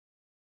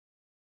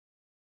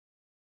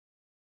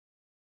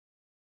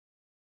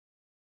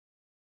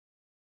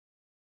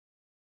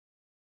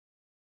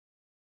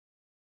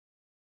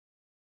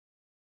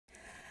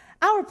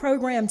Our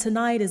program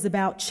tonight is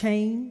about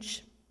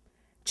change,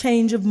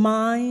 change of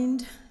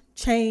mind,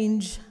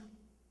 change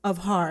of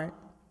heart.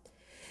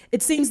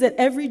 It seems that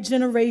every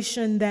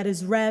generation that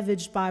is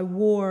ravaged by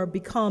war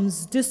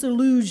becomes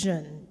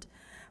disillusioned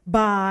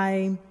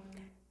by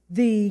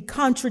the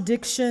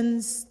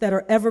contradictions that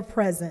are ever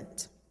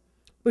present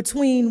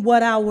between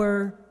what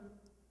our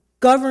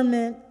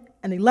government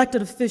and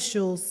elected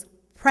officials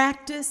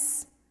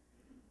practice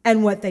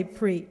and what they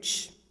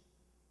preach.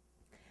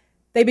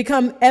 They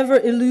become ever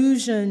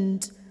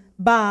illusioned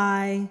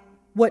by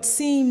what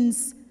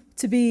seems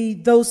to be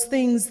those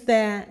things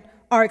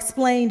that are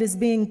explained as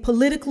being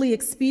politically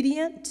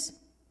expedient,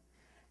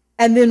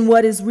 and then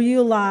what is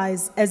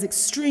realized as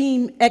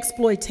extreme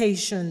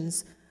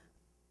exploitations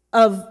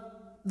of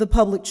the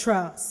public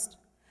trust.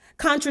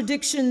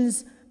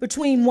 Contradictions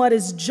between what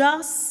is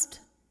just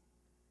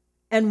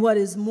and what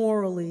is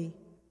morally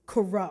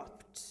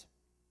corrupt.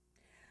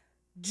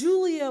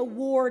 Julia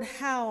Ward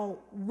Howe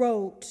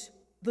wrote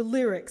the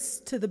lyrics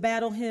to the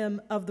Battle Hymn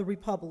of the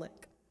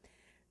Republic.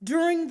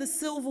 During the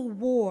Civil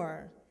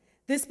War,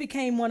 this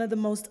became one of the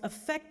most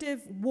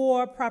effective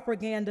war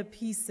propaganda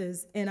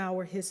pieces in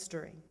our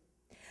history.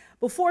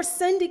 Before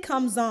Cindy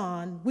comes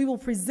on, we will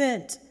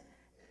present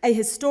a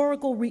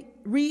historical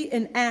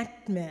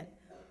reenactment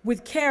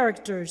with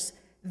characters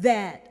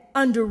that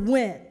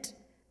underwent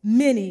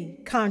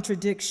many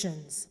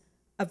contradictions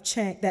of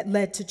that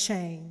led to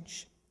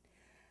change.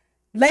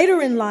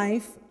 Later in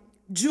life,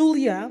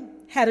 Julia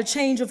had a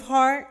change of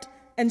heart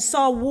and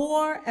saw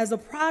war as a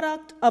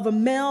product of a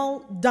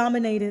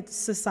male-dominated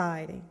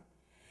society.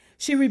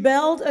 She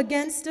rebelled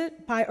against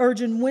it by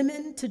urging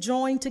women to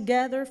join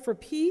together for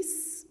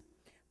peace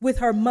with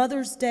her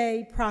Mother's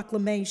Day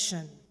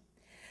proclamation,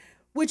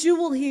 which you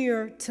will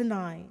hear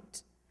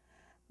tonight,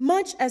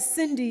 much as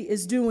Cindy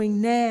is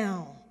doing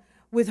now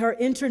with her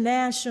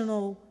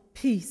International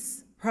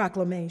Peace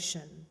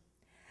Proclamation.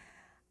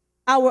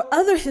 Our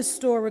other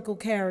historical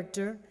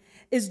character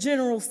is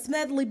General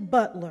Smedley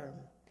Butler,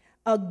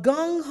 a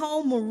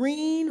gung-ho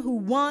Marine who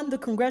won the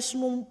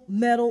Congressional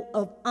Medal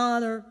of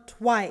Honor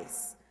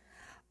twice,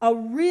 a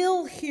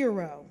real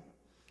hero.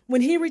 When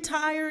he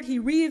retired, he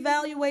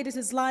reevaluated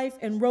his life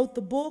and wrote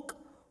the book,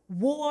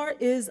 War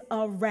is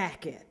a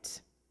Racket,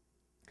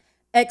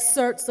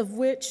 excerpts of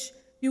which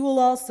you will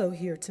also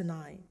hear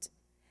tonight.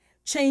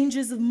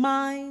 Changes of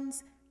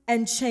minds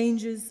and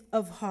changes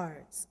of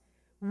hearts.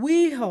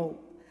 We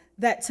hope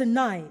that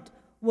tonight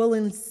will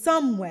in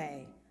some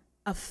way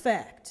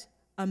affect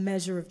a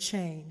measure of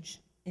change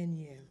in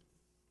you.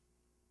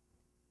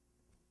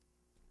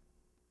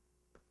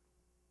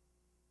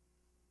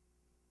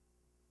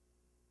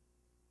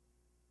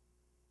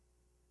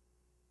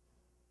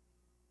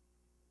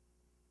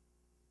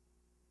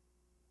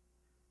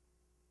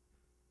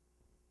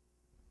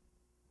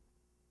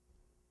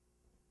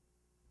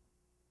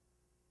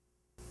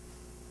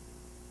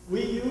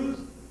 We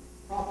used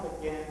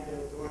propaganda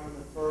during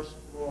the First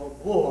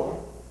World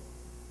War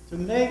to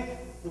make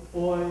the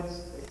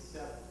boys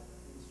accept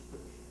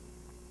conscription.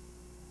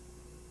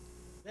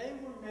 They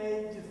were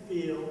made to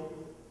feel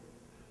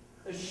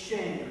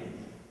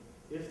ashamed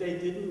if they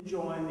didn't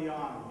join the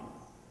army.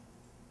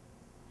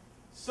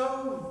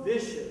 So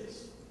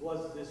vicious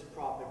was this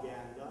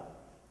propaganda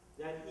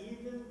that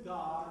even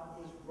God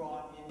was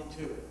brought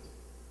into it.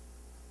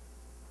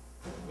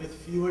 With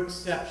few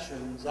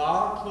exceptions,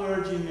 our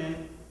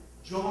clergymen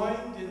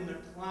joined in the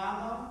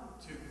clamor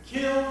to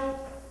kill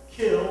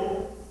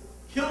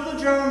the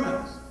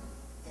Germans.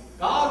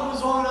 God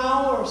was on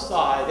our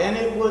side, and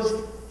it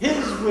was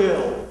his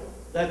will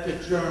that the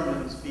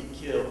Germans be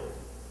killed.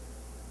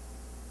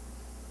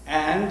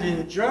 And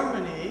in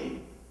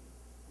Germany,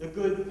 the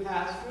good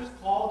pastors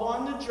called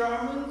on the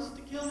Germans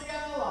to kill the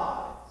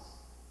Allies,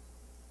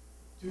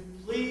 to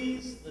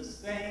please the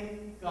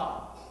same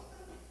God.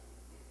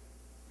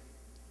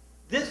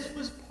 This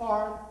was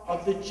part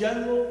of the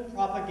general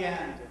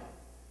propaganda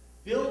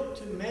built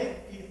to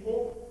make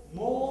people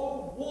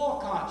more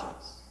war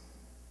conscious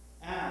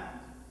and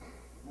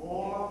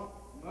more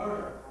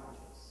murder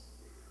conscious.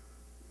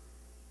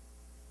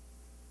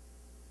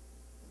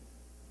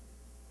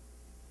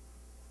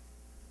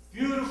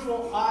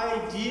 Beautiful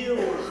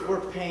ideals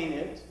were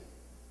painted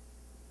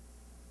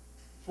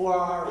for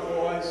our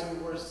boys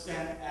who were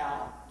sent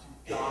out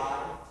to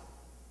die.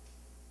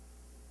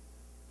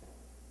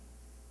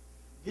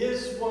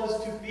 This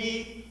was to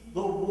be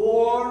the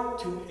war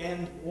to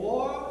end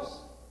wars.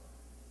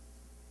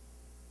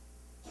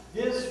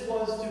 This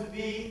was to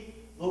be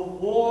the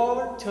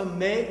war to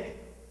make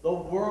the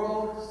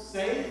world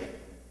safe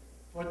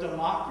for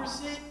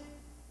democracy.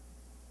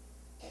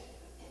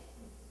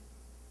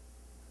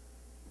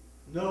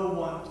 No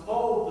one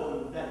told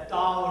them that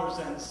dollars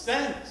and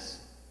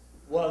cents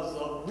was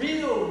the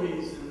real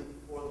reason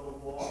for the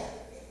war.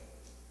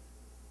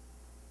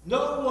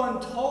 No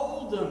one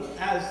told them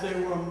as they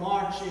were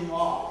marching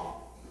off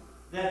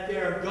that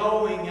their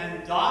going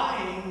and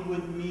dying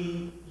would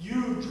mean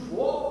huge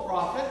war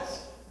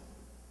profits.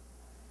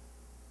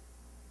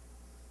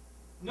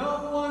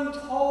 No one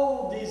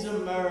told these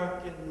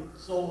American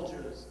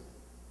soldiers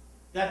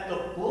that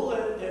the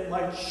bullet that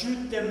might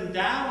shoot them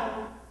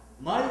down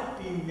might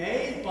be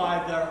made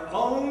by their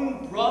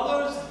own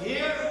brothers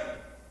here?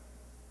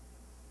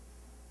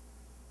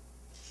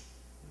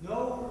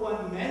 No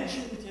one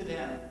mentioned to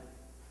them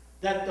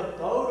that the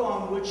boat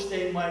on which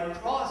they might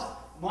cross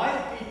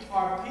might be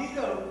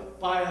torpedoed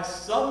by a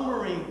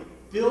submarine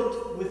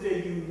built with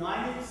a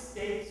United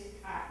States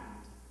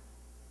patent.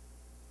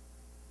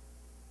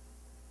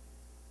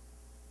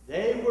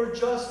 They were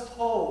just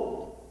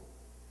told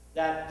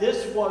that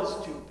this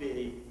was to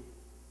be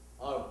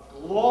a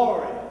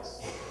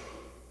glorious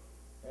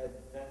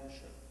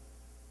adventure.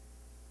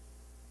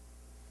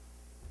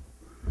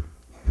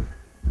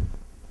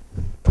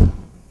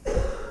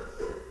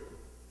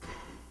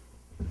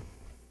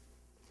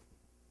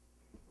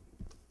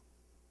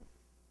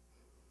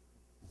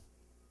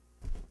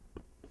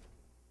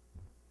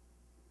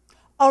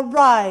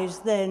 Arise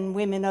then,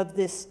 women of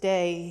this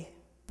day.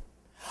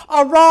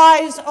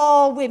 Arise,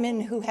 all women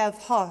who have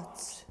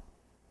hearts,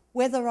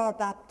 whether our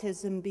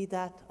baptism be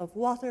that of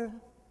water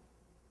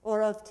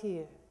or of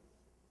tears.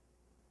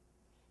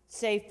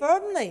 Say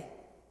firmly,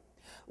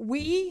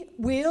 we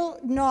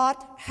will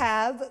not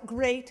have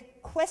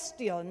great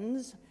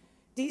questions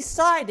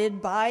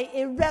decided by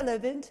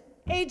irrelevant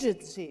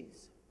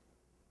agencies.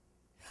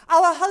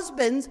 Our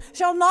husbands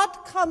shall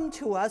not come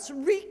to us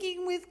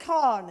reeking with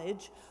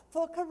carnage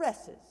for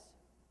caresses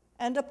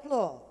and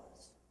applause.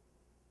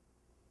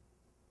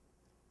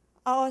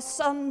 Our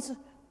sons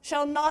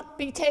shall not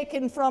be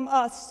taken from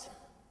us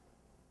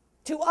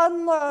to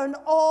unlearn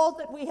all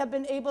that we have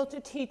been able to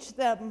teach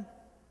them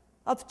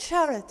of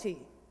charity,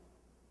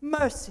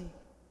 mercy,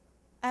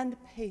 and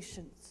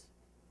patience.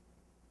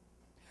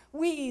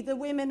 We, the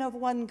women of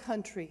one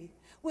country,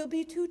 will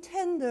be too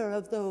tender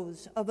of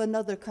those of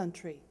another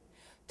country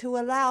to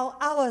allow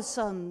our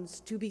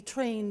sons to be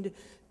trained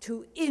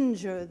to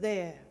injure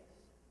theirs.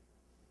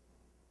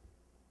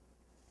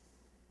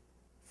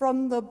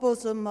 From the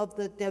bosom of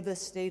the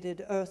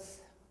devastated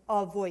earth,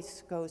 our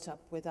voice goes up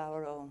with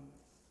our own.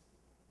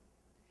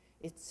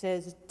 It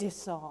says,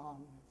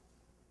 disarm.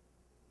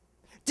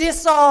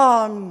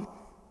 Disarm!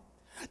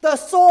 The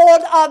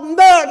sword of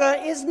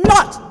murder is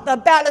not the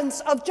balance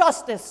of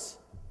justice.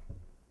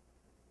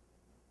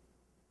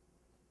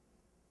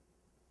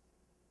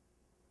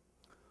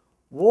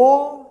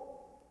 War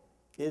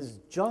is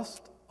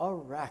just a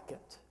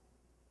racket.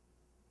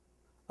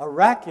 A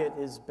racket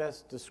is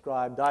best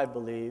described, I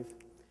believe,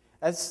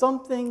 as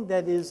something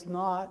that is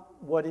not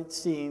what it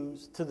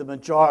seems to the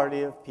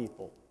majority of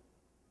people.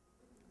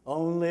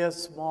 Only a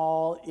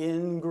small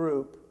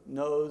in-group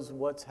knows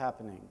what's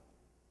happening.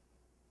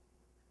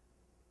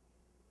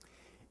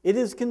 It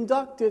is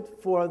conducted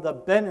for the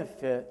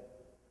benefit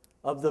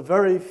of the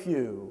very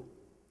few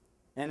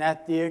and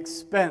at the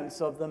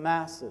expense of the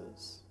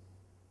masses.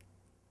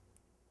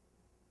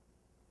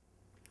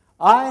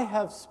 I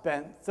have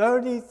spent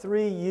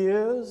 33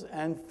 years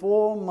and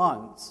 4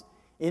 months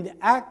in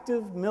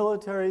active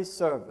military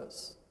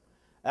service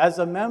as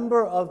a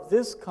member of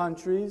this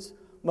country's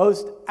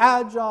most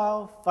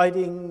agile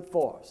fighting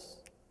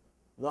force,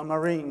 the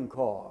Marine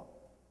Corps.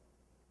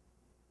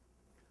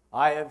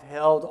 I have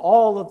held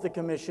all of the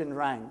commissioned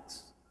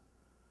ranks,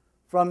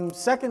 from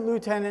second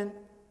lieutenant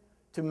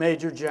to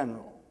major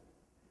general.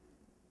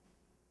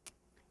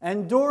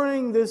 And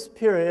during this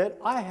period,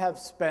 I have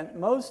spent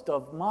most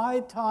of my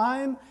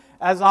time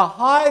as a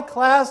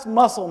high-class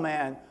muscle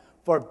man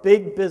for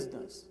big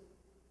business,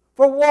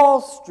 for Wall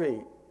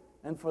Street,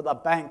 and for the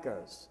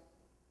bankers.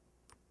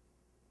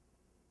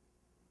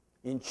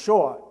 In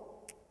short,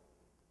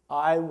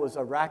 I was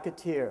a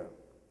racketeer,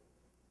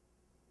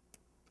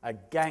 a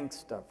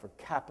gangster for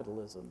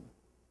capitalism.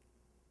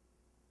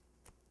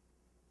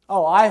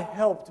 Oh, I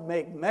helped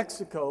make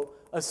Mexico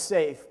a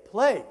safe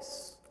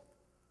place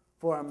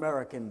for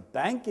American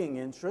banking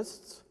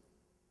interests.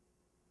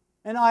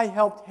 And I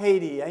helped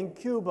Haiti and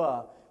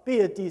Cuba be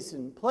a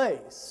decent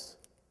place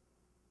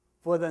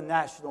for the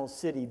National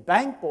City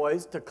Bank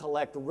boys to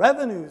collect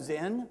revenues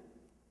in.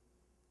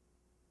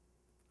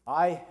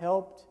 I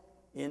helped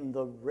in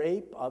the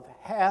rape of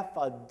half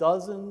a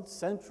dozen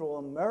Central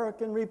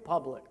American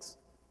republics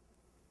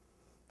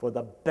for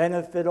the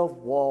benefit of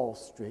Wall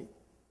Street.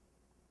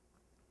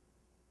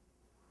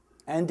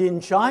 And in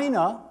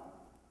China,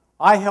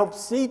 I helped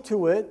see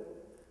to it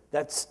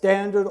that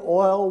Standard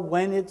Oil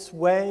went its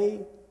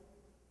way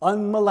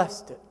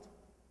unmolested.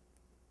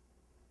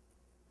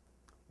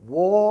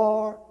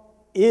 War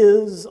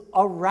is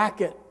a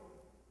racket.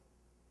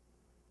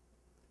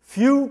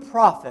 Few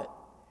profit,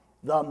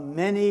 the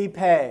many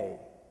pay.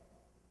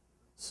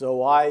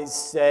 So I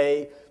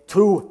say,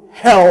 to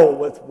hell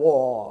with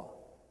war.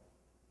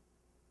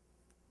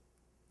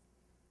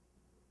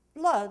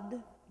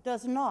 Blood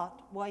does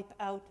not wipe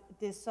out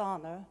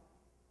dishonor,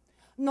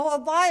 nor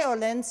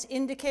violence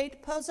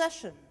indicate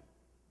possession.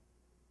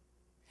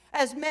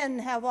 As men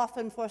have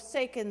often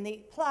forsaken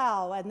the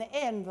plow and the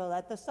anvil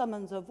at the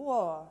summons of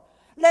war,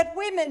 let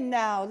women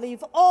now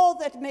leave all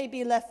that may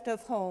be left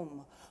of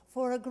home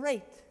for a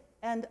great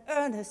and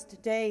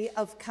earnest day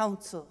of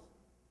council.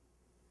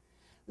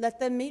 Let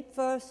them meet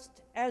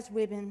first as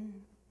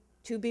women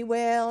to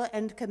bewail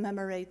and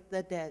commemorate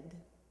the dead.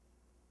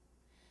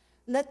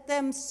 Let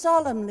them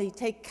solemnly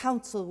take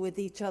counsel with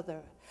each other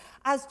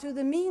as to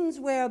the means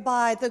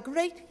whereby the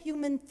great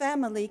human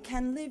family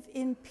can live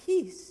in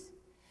peace,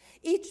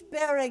 each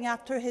bearing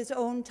after his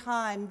own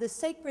time the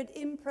sacred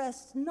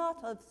impress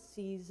not of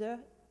Caesar,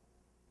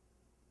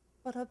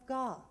 but of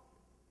God.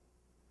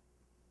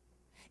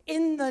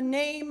 In the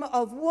name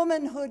of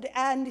womanhood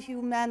and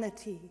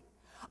humanity,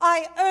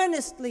 I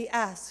earnestly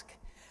ask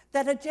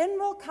that a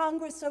General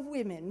Congress of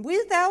Women,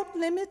 without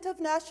limit of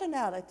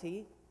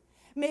nationality,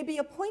 may be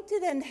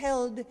appointed and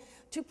held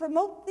to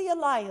promote the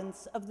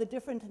alliance of the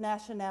different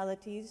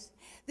nationalities,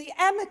 the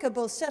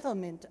amicable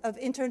settlement of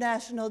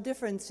international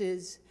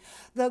differences,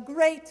 the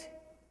great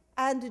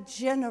and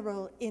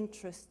general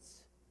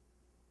interests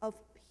of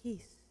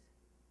peace.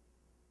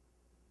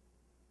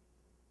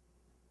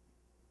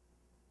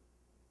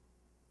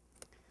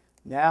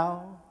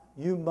 Now,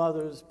 you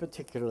mothers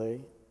particularly,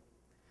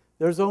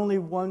 there's only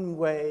one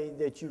way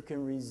that you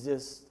can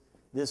resist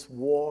this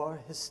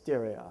war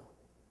hysteria,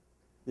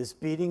 this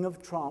beating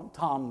of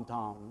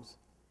tom-toms,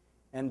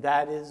 and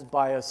that is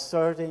by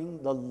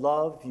asserting the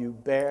love you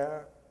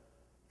bear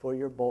for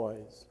your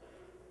boys.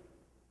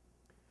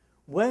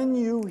 When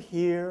you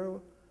hear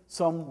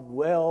some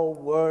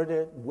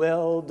well-worded,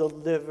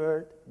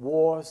 well-delivered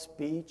war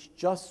speech,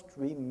 just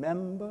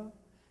remember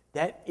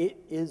that it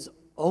is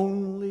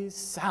only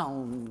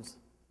sounds,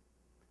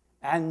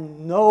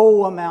 and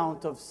no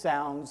amount of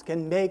sounds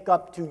can make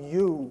up to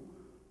you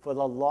for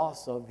the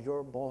loss of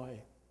your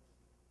boy.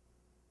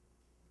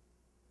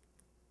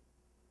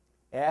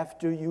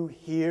 After you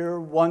hear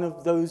one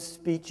of those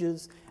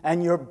speeches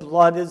and your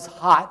blood is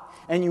hot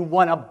and you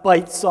want to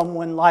bite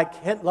someone like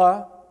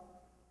Hitler,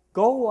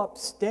 go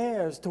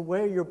upstairs to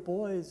where your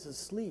boy is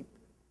asleep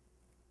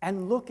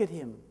and look at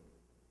him.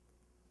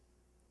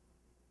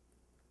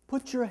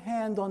 Put your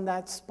hand on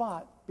that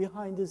spot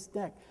behind his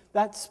neck,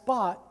 that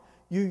spot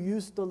you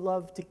used to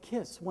love to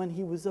kiss when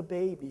he was a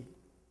baby.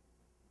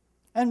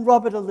 And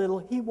rub it a little.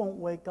 He won't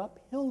wake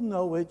up. He'll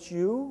know it's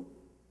you.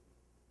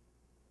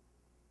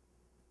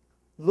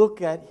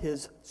 Look at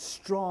his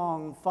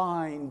strong,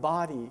 fine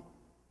body,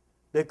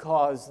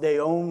 because they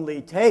only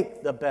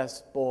take the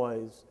best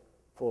boys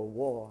for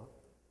war.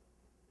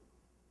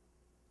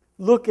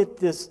 Look at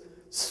this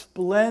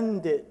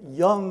splendid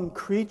young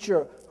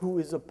creature who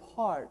is a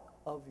part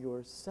of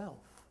yourself.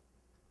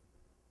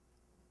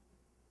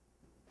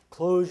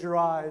 Close your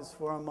eyes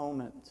for a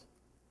moment,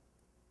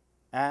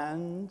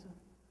 and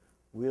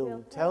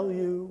we'll tell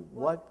you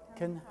what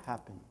can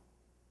happen.